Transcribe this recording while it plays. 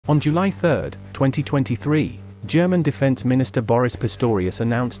On July 3, 2023, German Defense Minister Boris Pistorius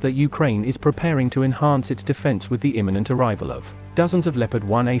announced that Ukraine is preparing to enhance its defense with the imminent arrival of dozens of Leopard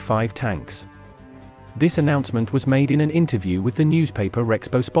 1A5 tanks. This announcement was made in an interview with the newspaper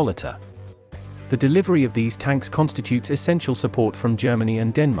Rzeczpospolita. The delivery of these tanks constitutes essential support from Germany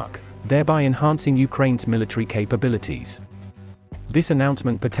and Denmark, thereby enhancing Ukraine's military capabilities. This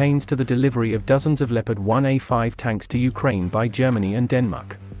announcement pertains to the delivery of dozens of Leopard 1A5 tanks to Ukraine by Germany and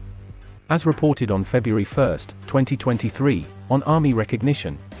Denmark. As reported on February 1, 2023, on Army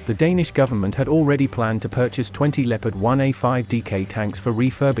Recognition, the Danish government had already planned to purchase 20 Leopard 1A5 DK tanks for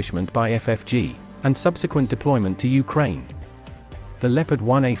refurbishment by FFG, and subsequent deployment to Ukraine. The Leopard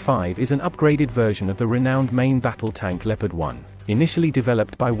 1A5 is an upgraded version of the renowned main battle tank Leopard 1, initially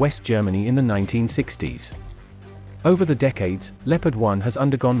developed by West Germany in the 1960s. Over the decades, Leopard 1 has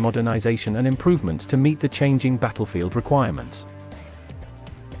undergone modernization and improvements to meet the changing battlefield requirements.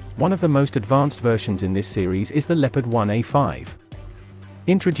 One of the most advanced versions in this series is the Leopard 1A5.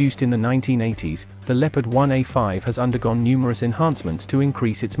 Introduced in the 1980s, the Leopard 1A5 has undergone numerous enhancements to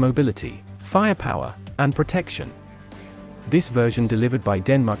increase its mobility, firepower, and protection. This version delivered by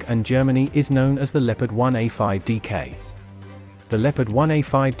Denmark and Germany is known as the Leopard 1A5 DK. The Leopard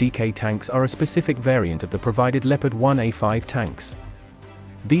 1A5 DK tanks are a specific variant of the provided Leopard 1A5 tanks.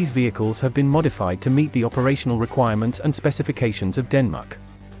 These vehicles have been modified to meet the operational requirements and specifications of Denmark.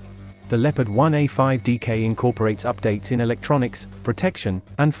 The Leopard 1A5 DK incorporates updates in electronics, protection,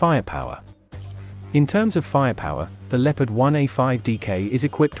 and firepower. In terms of firepower, the Leopard 1A5 DK is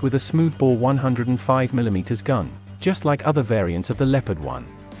equipped with a smoothbore 105mm gun, just like other variants of the Leopard 1.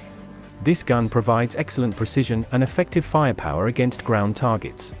 This gun provides excellent precision and effective firepower against ground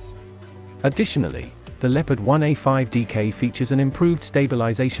targets. Additionally, the Leopard 1A5 DK features an improved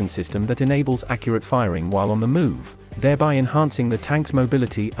stabilization system that enables accurate firing while on the move, thereby enhancing the tank's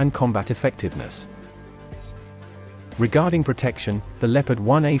mobility and combat effectiveness. Regarding protection, the Leopard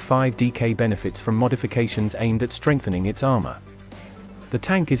 1A5 DK benefits from modifications aimed at strengthening its armor. The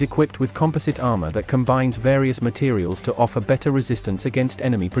tank is equipped with composite armor that combines various materials to offer better resistance against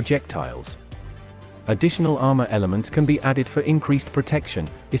enemy projectiles. Additional armor elements can be added for increased protection,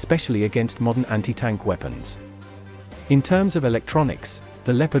 especially against modern anti-tank weapons. In terms of electronics,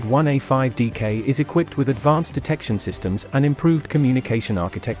 the Leopard 1A5 DK is equipped with advanced detection systems and improved communication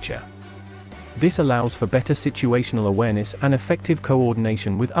architecture. This allows for better situational awareness and effective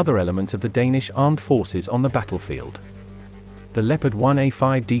coordination with other elements of the Danish armed forces on the battlefield. The Leopard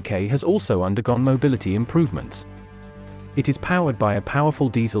 1A5 DK has also undergone mobility improvements. It is powered by a powerful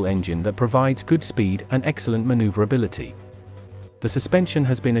diesel engine that provides good speed and excellent maneuverability. The suspension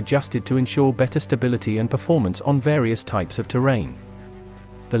has been adjusted to ensure better stability and performance on various types of terrain.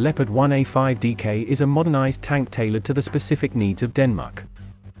 The Leopard 1A5 DK is a modernized tank tailored to the specific needs of Denmark.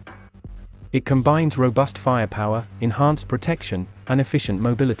 It combines robust firepower, enhanced protection, and efficient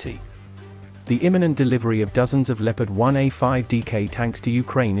mobility. The imminent delivery of dozens of Leopard 1A5 DK tanks to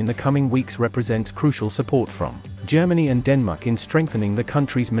Ukraine in the coming weeks represents crucial support from Germany and Denmark in strengthening the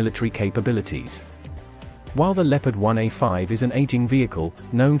country's military capabilities. While the Leopard 1A5 is an aging vehicle,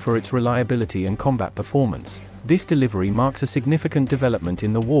 known for its reliability and combat performance, this delivery marks a significant development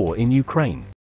in the war in Ukraine.